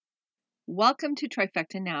Welcome to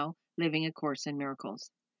Trifecta Now, Living A Course in Miracles.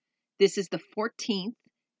 This is the 14th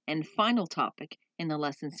and final topic in the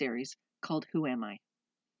lesson series called Who Am I?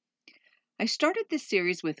 I started this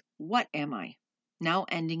series with What Am I? Now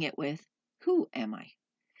ending it with Who Am I?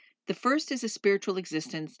 The first is a spiritual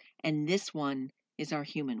existence, and this one is our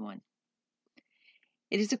human one.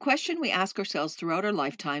 It is a question we ask ourselves throughout our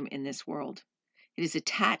lifetime in this world. It is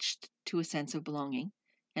attached to a sense of belonging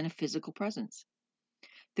and a physical presence.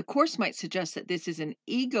 The Course might suggest that this is an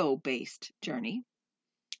ego-based journey.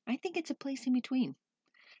 I think it's a place in between,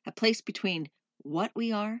 a place between what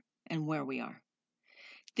we are and where we are.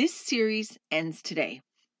 This series ends today,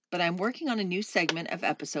 but I'm working on a new segment of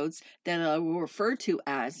episodes that I will refer to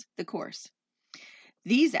as the Course.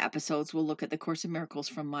 These episodes will look at the Course in Miracles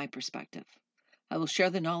from my perspective. I will share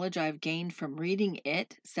the knowledge I have gained from reading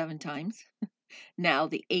it 7 times. Now,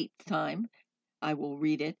 the 8th time, I will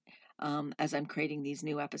read it as I'm creating these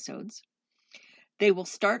new episodes. They will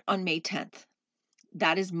start on May 10th.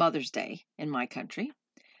 That is Mother's Day in my country.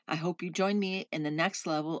 I hope you join me in the next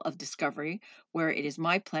level of discovery, where it is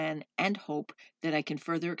my plan and hope that I can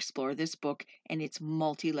further explore this book and its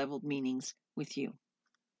multi-leveled meanings with you.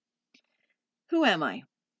 Who am I?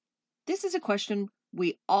 This is a question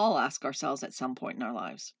we all ask ourselves at some point in our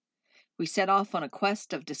lives. We set off on a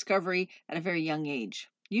quest of discovery at a very young age,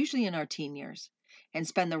 usually in our teen years, and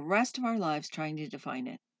spend the rest of our lives trying to define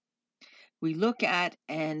it. We look at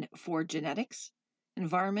and for genetics,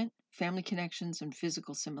 environment, family connections, and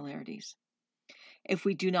physical similarities. If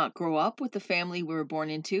we do not grow up with the family we were born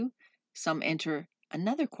into, some enter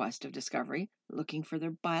another quest of discovery, looking for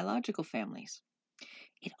their biological families.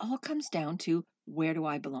 It all comes down to, where do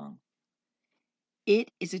I belong?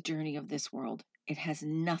 It is a journey of this world. It has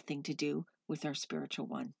nothing to do with our spiritual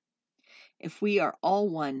one. If we are all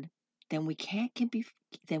one, then we can't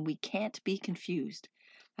be confused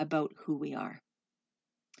about who we are.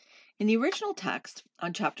 In the original text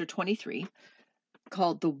on chapter 23,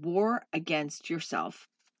 called The War Against Yourself,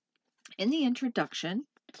 in the introduction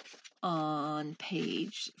on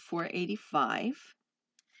page 485,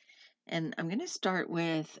 and I'm going to start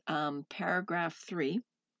with paragraph 3,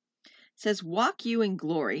 says, "Walk you in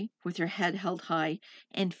glory with your head held high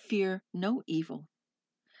and fear no evil.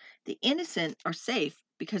 The innocent are safe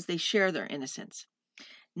because they share their innocence.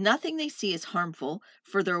 Nothing they see is harmful,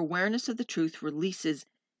 for their awareness of the truth releases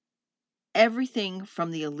everything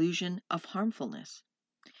from the illusion of harmfulness.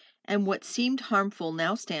 And what seemed harmful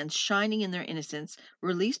now stands shining in their innocence,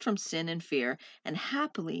 released from sin and fear, and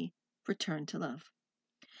happily returned to love.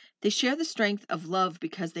 They share the strength of love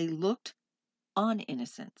because they looked on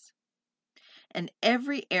innocence. And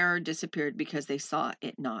every error disappeared because they saw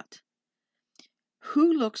it not.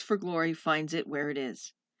 Who looks for glory finds it where it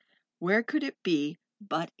is. Where could it be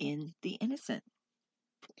but in the innocent?"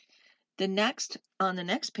 On the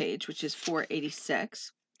next page, which is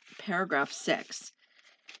 486, paragraph 6,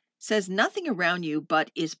 says, "Nothing around you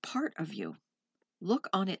but is part of you. Look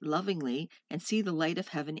on it lovingly and see the light of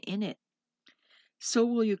heaven in it. So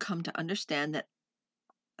will you come to understand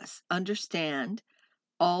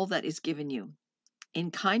all that is given you. In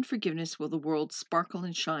kind forgiveness will the world sparkle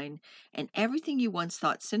and shine, and everything you once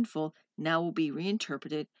thought sinful now will be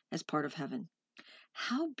reinterpreted as part of heaven.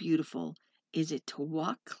 How beautiful is it to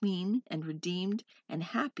walk clean and redeemed and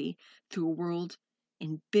happy through a world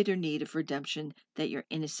in bitter need of redemption that your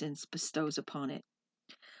innocence bestows upon it.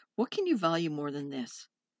 What can you value more than this?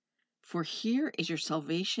 For here is your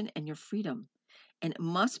salvation and your freedom, and it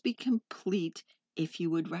must be complete if you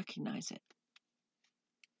would recognize it."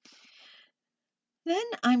 Then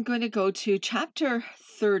I'm going to go to chapter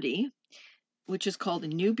 30, which is called A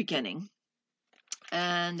New Beginning.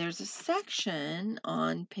 And there's a section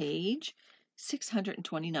on page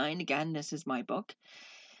 629. Again, this is my book.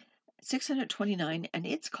 629, and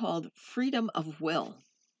it's called Freedom of Will.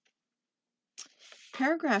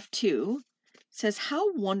 Paragraph 2 says,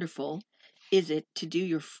 "How wonderful is it to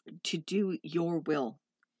do your will,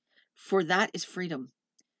 for that is freedom.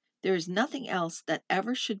 There is nothing else that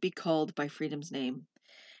ever should be called by freedom's name.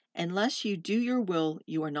 Unless you do your will,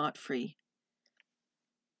 you are not free.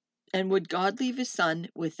 And would God leave his son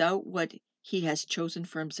without what he has chosen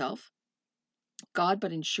for himself? God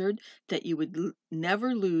but ensured that you would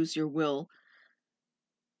never lose your will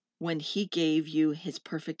when he gave you his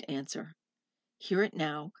perfect answer. Hear it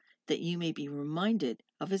now, that you may be reminded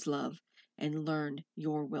of his love and learn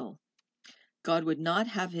your will. God would not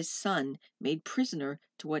have his son made prisoner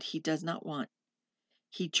to what he does not want.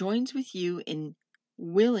 He joins with you in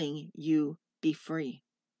willing you be free.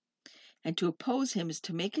 And to oppose him is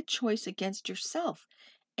to make a choice against yourself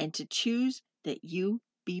and to choose that you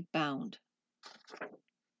be bound."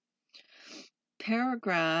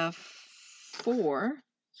 Paragraph 4,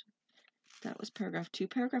 that was paragraph 2.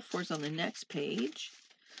 Paragraph 4 is on the next page,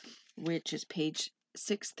 which is page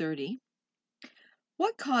 630.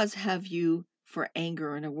 What cause have you for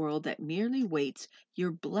anger in a world that merely waits your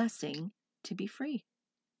blessing to be free?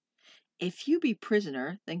 If you be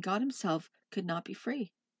prisoner, then God himself could not be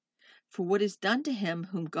free. For what is done to him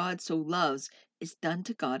whom God so loves is done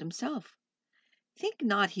to God himself. Think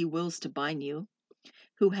not he wills to bind you,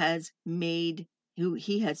 who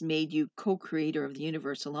he has made you co-creator of the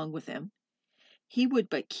universe along with him. He would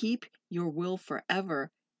but keep your will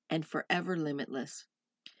forever and forever limitless.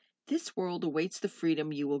 This world awaits the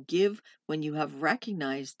freedom you will give when you have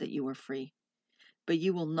recognized that you are free. But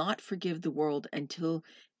you will not forgive the world until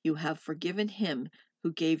you have forgiven him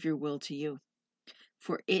who gave your will to you.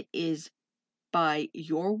 For it is by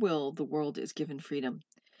your will the world is given freedom.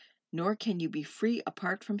 Nor can you be free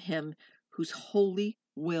apart from him whose holy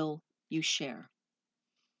will you share.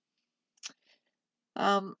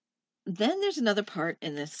 Then there's another part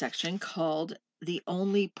in this section called the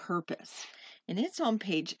only purpose, and it's on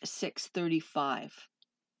page 635.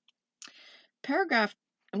 I'm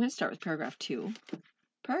going to start with paragraph 2.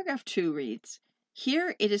 Paragraph 2 reads,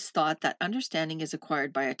 here it is thought that understanding is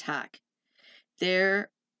acquired by attack. There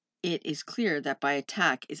it is clear that by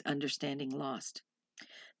attack is understanding lost.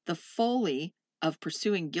 The folly of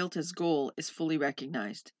pursuing guilt as goal is fully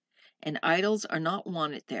recognized, and idols are not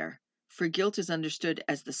wanted there, for guilt is understood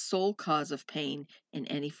as the sole cause of pain in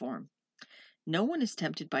any form. No one is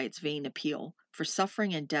tempted by its vain appeal, for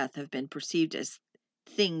suffering and death have been perceived as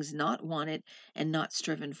things not wanted and not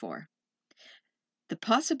striven for. The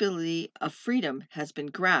possibility of freedom has been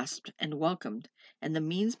grasped and welcomed, and the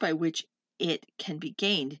means by which it can be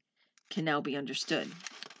gained can now be understood.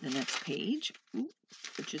 The next page,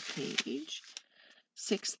 which is page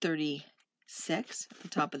 636, at the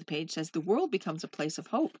top of the page, says the world becomes a place of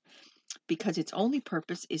hope because its only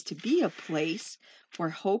purpose is to be a place where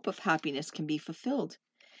hope of happiness can be fulfilled.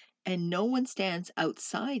 And no one stands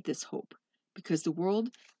outside this hope because the world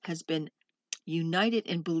has been united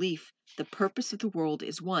in belief the purpose of the world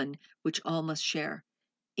is one which all must share,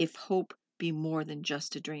 if hope be more than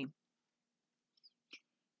just a dream.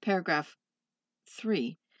 Paragraph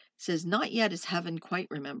 3 says, not yet is heaven quite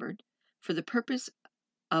remembered, for the purpose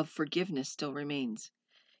of forgiveness still remains.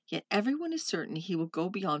 Yet everyone is certain he will go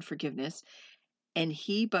beyond forgiveness, and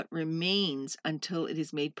he but remains until it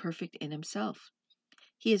is made perfect in himself.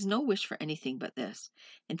 He has no wish for anything but this,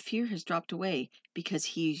 and fear has dropped away because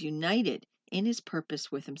he is united in his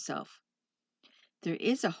purpose with himself. There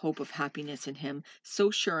is a hope of happiness in him,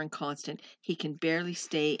 so sure and constant he can barely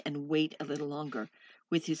stay and wait a little longer,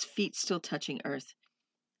 with his feet still touching earth.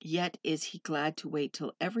 Yet is he glad to wait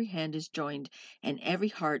till every hand is joined and every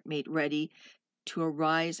heart made ready to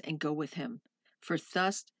arise and go with him, for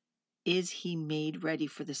thus is he made ready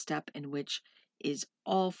for the step in which is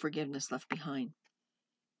all forgiveness left behind.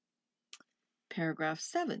 Paragraph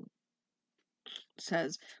 7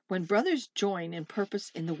 says, when brothers join in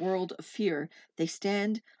purpose in the world of fear, they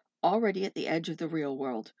stand already at the edge of the real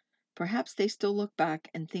world. Perhaps they still look back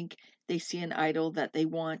and think they see an idol that they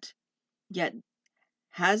want, yet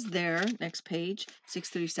has their, next page,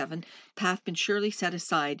 637, path been surely set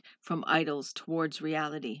aside from idols towards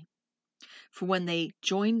reality. For when they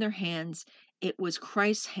joined their hands, it was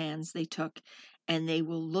Christ's hands they took, and they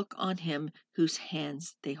will look on him whose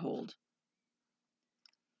hands they hold.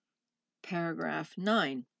 Paragraph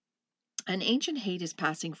 9. An ancient hate is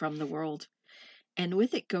passing from the world, and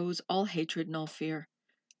with it goes all hatred and all fear.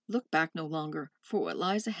 Look back no longer, for what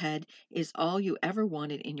lies ahead is all you ever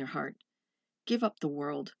wanted in your heart. Give up the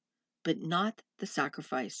world, but not the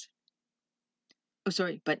sacrifice.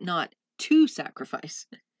 But not to sacrifice.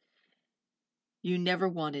 You never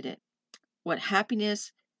wanted it. What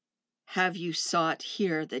happiness have you sought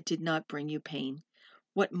here that did not bring you pain?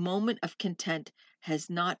 What moment of content has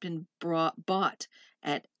not been bought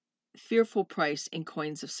at fearful price in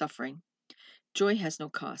coins of suffering? Joy has no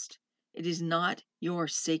cost. It is your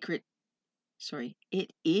sacred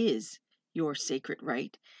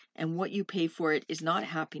right, and what you pay for it is not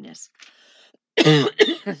happiness.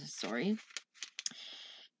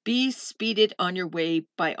 Be speeded on your way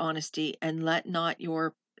by honesty, and let not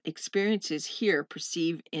your experiences here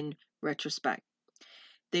perceive in retrospect.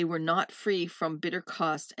 They were not free from bitter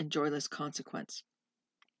cost and joyless consequence.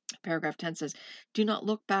 Paragraph 10 says, do not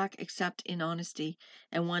look back except in honesty,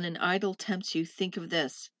 and when an idol tempts you, think of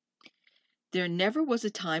this. There never was a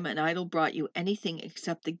time an idol brought you anything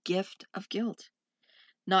except the gift of guilt.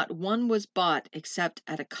 Not one was bought except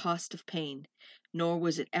at a cost of pain, nor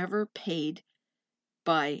was it ever paid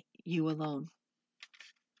by you alone.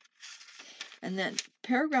 And then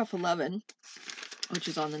paragraph 11, which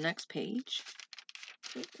is on the next page,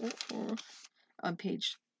 on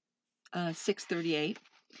page 638.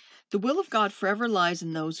 The will of God forever lies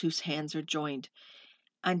in those whose hands are joined.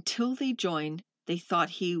 Until they joined, they thought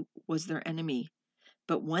he was their enemy.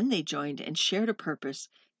 But when they joined and shared a purpose,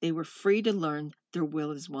 they were free to learn their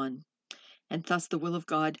will is one. And thus the will of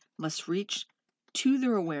God must reach to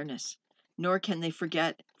their awareness, nor can they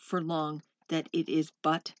forget for long that it is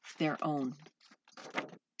but their own.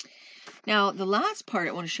 Now, the last part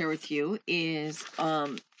I want to share with you is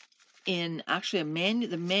in actually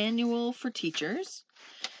the manual for teachers.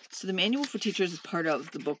 So the manual for teachers is part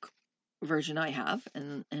of the book version I have,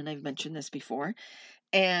 and I've mentioned this before.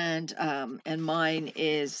 And mine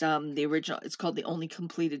is the original. It's called the Only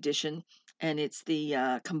Complete Edition, and it's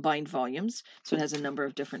the combined volumes. So it has a number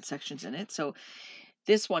of different sections in it. So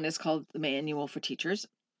this one is called the Manual for Teachers.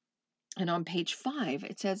 And on page 5,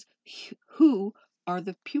 it says, who are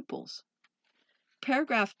the pupils?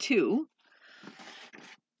 Paragraph 2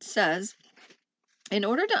 says, in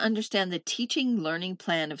order to understand the teaching learning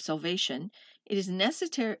plan of salvation, it is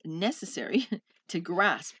necessary to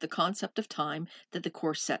grasp the concept of time that the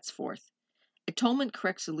Course sets forth. Atonement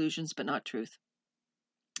corrects illusions, but not truth.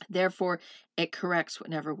 Therefore, it corrects what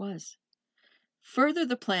never was. Further,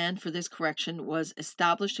 the plan for this correction was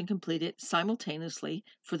established and completed simultaneously,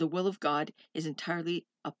 for the will of God is entirely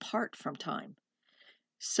apart from time.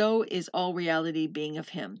 So is all reality being of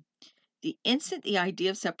him. The instant the idea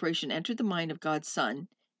of separation entered the mind of God's Son,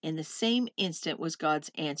 in the same instant was God's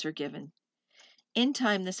answer given. In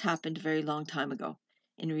time, this happened a very long time ago.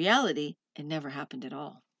 In reality, it never happened at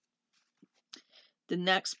all. The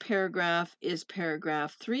next paragraph is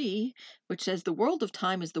paragraph 3, which says, the world of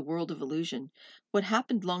time is the world of illusion. What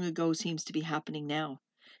happened long ago seems to be happening now.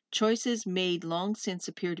 Choices made long since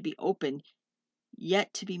appear to be open,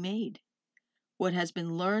 yet to be made. What has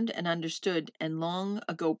been learned and understood and long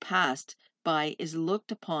ago passed by is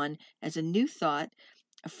looked upon as a new thought,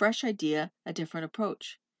 a fresh idea, a different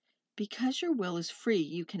approach. Because your will is free,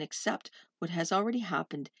 you can accept what has already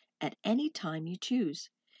happened at any time you choose.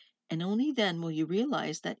 And only then will you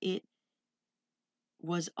realize that it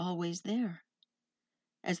was always there.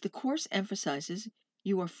 As the Course emphasizes,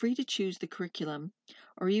 you are free to choose the curriculum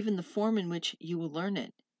or even the form in which you will learn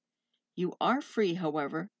it. You are free,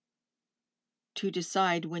 however, to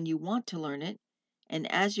decide when you want to learn it, and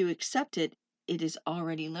as you accept it, it is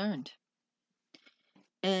already learned.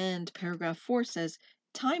 And paragraph 4 says,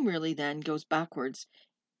 time really then goes backwards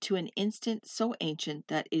to an instant so ancient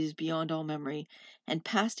that it is beyond all memory and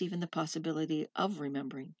past even the possibility of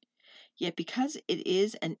remembering. Yet because it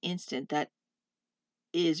is an instant that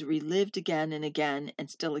is relived again and again and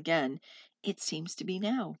still again, it seems to be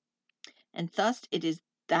now. And thus it is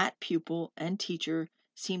that pupil and teacher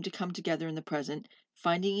seem to come together in the present,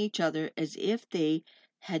 finding each other as if they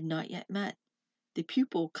had not yet met. The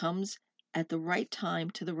pupil comes at the right time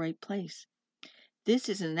to the right place. This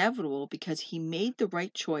is inevitable because he made the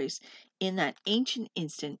right choice in that ancient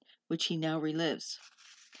instant which he now relives.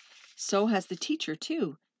 So has the teacher,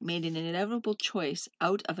 too, made an inevitable choice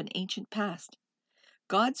out of an ancient past.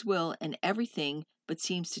 God's will and everything but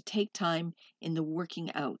seems to take time in the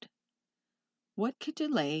working out. What could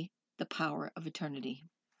delay the power of eternity?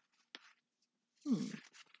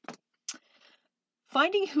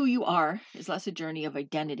 Finding who you are is less a journey of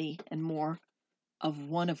identity and more of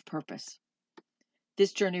one of purpose.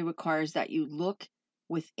 This journey requires that you look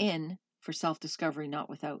within for self-discovery, not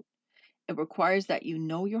without. It requires that you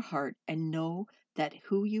know your heart and know that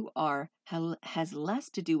who you are has less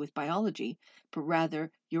to do with biology, but rather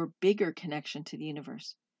your bigger connection to the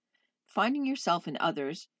universe. Finding yourself in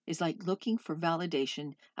others is like looking for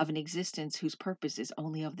validation of an existence whose purpose is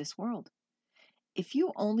only of this world. If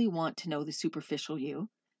you only want to know the superficial you,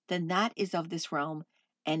 then that is of this realm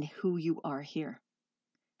and who you are here.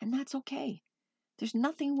 And that's okay. There's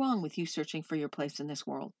nothing wrong with you searching for your place in this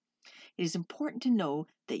world. It is important to know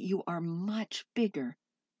that you are much bigger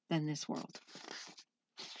than this world.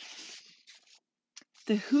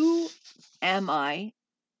 The who am I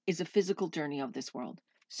is a physical journey of this world.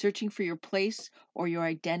 Searching for your place or your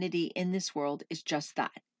identity in this world is just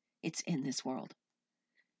that. It's in this world.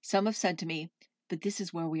 Some have said to me, but this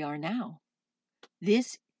is where we are now.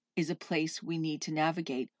 This is a place we need to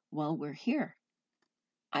navigate while we're here.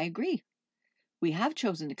 I agree. We have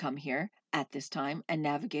chosen to come here at this time and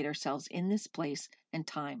navigate ourselves in this place and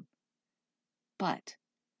time. But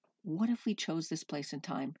what if we chose this place and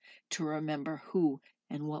time to remember who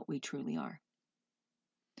and what we truly are?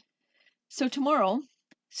 So tomorrow,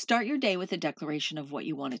 start your day with a declaration of what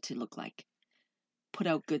you want it to look like. Put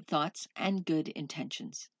out good thoughts and good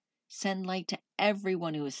intentions. Send light to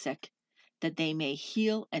everyone who is sick, that they may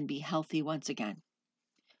heal and be healthy once again.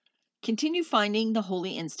 Continue finding the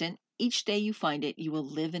holy instant. Each day you find it, you will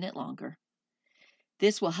live in it longer.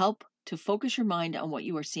 This will help to focus your mind on what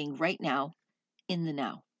you are seeing right now, in the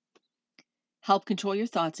now. Help control your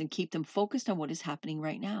thoughts and keep them focused on what is happening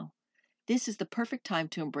right now. This is the perfect time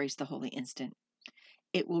to embrace the holy instant.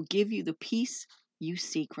 It will give you the peace you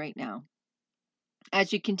seek right now.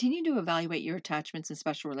 As you continue to evaluate your attachments and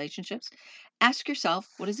special relationships, ask yourself,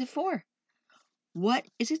 what is it for? What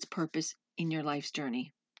is its purpose in your life's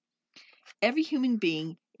journey? Every human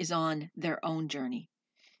being is on their own journey.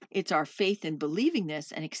 It's our faith in believing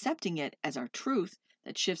this and accepting it as our truth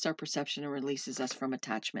that shifts our perception and releases us from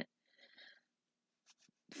attachment.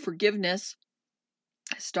 Forgiveness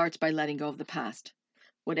starts by letting go of the past.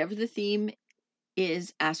 Whatever the theme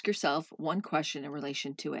is, ask yourself one question in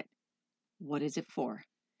relation to it. What is it for?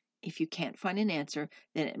 If you can't find an answer,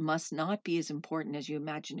 then it must not be as important as you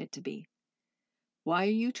imagine it to be. Why are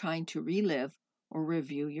you trying to relive or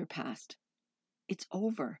review your past? It's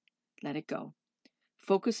over. Let it go.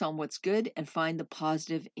 Focus on what's good and find the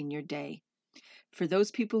positive in your day. For those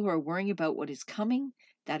people who are worrying about what is coming,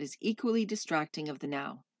 that is equally distracting of the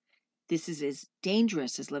now. This is as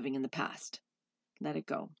dangerous as living in the past. Let it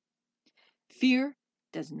go. Fear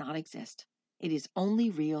does not exist. It is only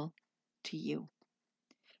real to you.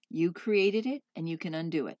 You created it and you can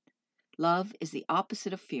undo it. Love is the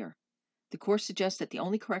opposite of fear. The Course suggests that the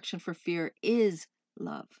only correction for fear is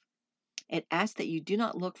love. It asks that you do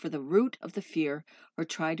not look for the root of the fear or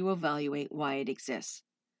try to evaluate why it exists.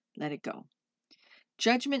 Let it go.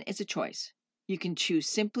 Judgment is a choice. You can choose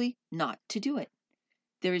simply not to do it.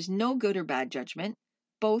 There is no good or bad judgment.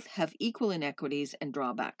 Both have equal inequities and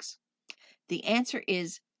drawbacks. The answer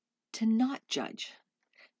is to not judge,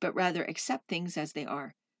 but rather accept things as they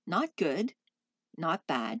are. Not good, not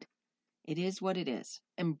bad. It is what it is.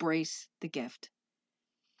 Embrace the gift.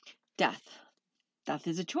 Death. Death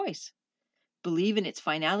is a choice. Believe in its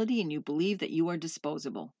finality and you believe that you are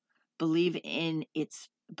disposable. Believe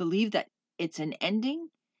that it's an ending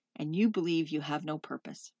and you believe you have no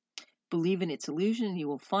purpose. Believe in its illusion and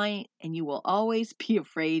you will always be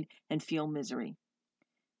afraid and feel misery.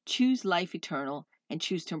 Choose life eternal and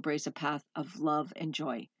choose to embrace a path of love and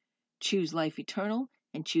joy. Choose life eternal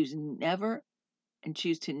and choose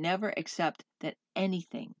to never accept that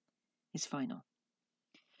anything is final.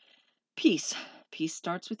 Peace. Peace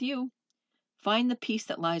starts with you. Find the peace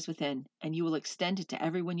that lies within, and you will extend it to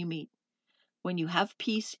everyone you meet. When you have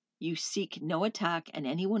peace, you seek no attack, and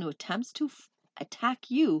anyone who attempts to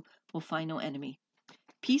attack you will find no enemy.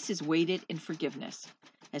 Peace is weighted in forgiveness,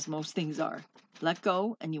 as most things are. Let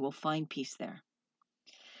go, and you will find peace there.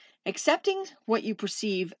 Accepting what you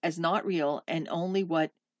perceive as not real and only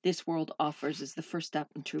what this world offers is the first step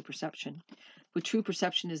in true perception. With true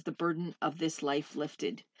perception is the burden of this life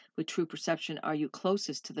lifted. With true perception are you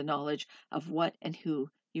closest to the knowledge of what and who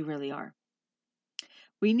you really are.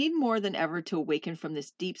 We need more than ever to awaken from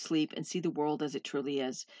this deep sleep and see the world as it truly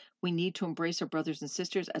is. We need to embrace our brothers and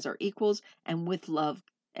sisters as our equals and with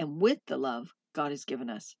the love God has given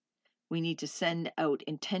us. We need to send out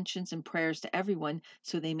intentions and prayers to everyone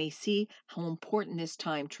so they may see how important this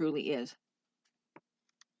time truly is.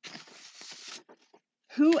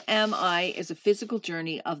 Who am I is a physical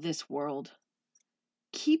journey of this world.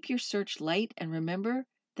 Keep your search light and remember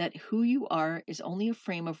that who you are is only a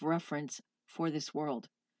frame of reference for this world.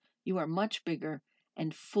 You are much bigger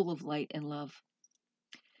and full of light and love.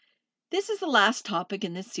 This is the last topic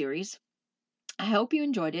in this series. I hope you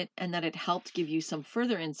enjoyed it and that it helped give you some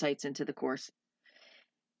further insights into the Course.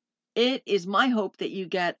 It is my hope that you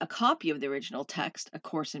get a copy of the original text, A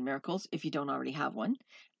Course in Miracles, if you don't already have one,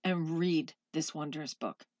 and read this wondrous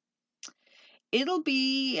book. It'll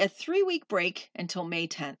be a 3-week break until May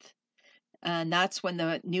 10th, and that's when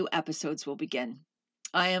the new episodes will begin.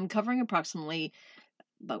 I am covering approximately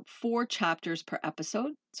about 4 chapters per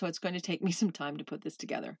episode, so it's going to take me some time to put this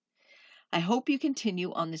together. I hope you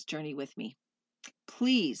continue on this journey with me.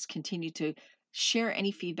 Please continue to share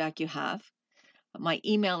any feedback you have. My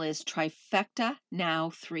email is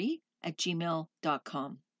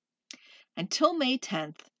trifectanow3@gmail.com. Until May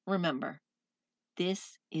 10th, remember,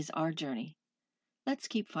 this is our journey. Let's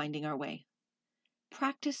keep finding our way.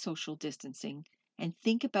 Practice social distancing and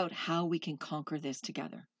think about how we can conquer this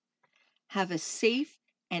together. Have a safe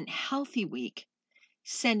and healthy week,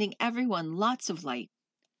 sending everyone lots of light.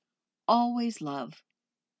 Always love,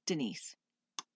 Denise.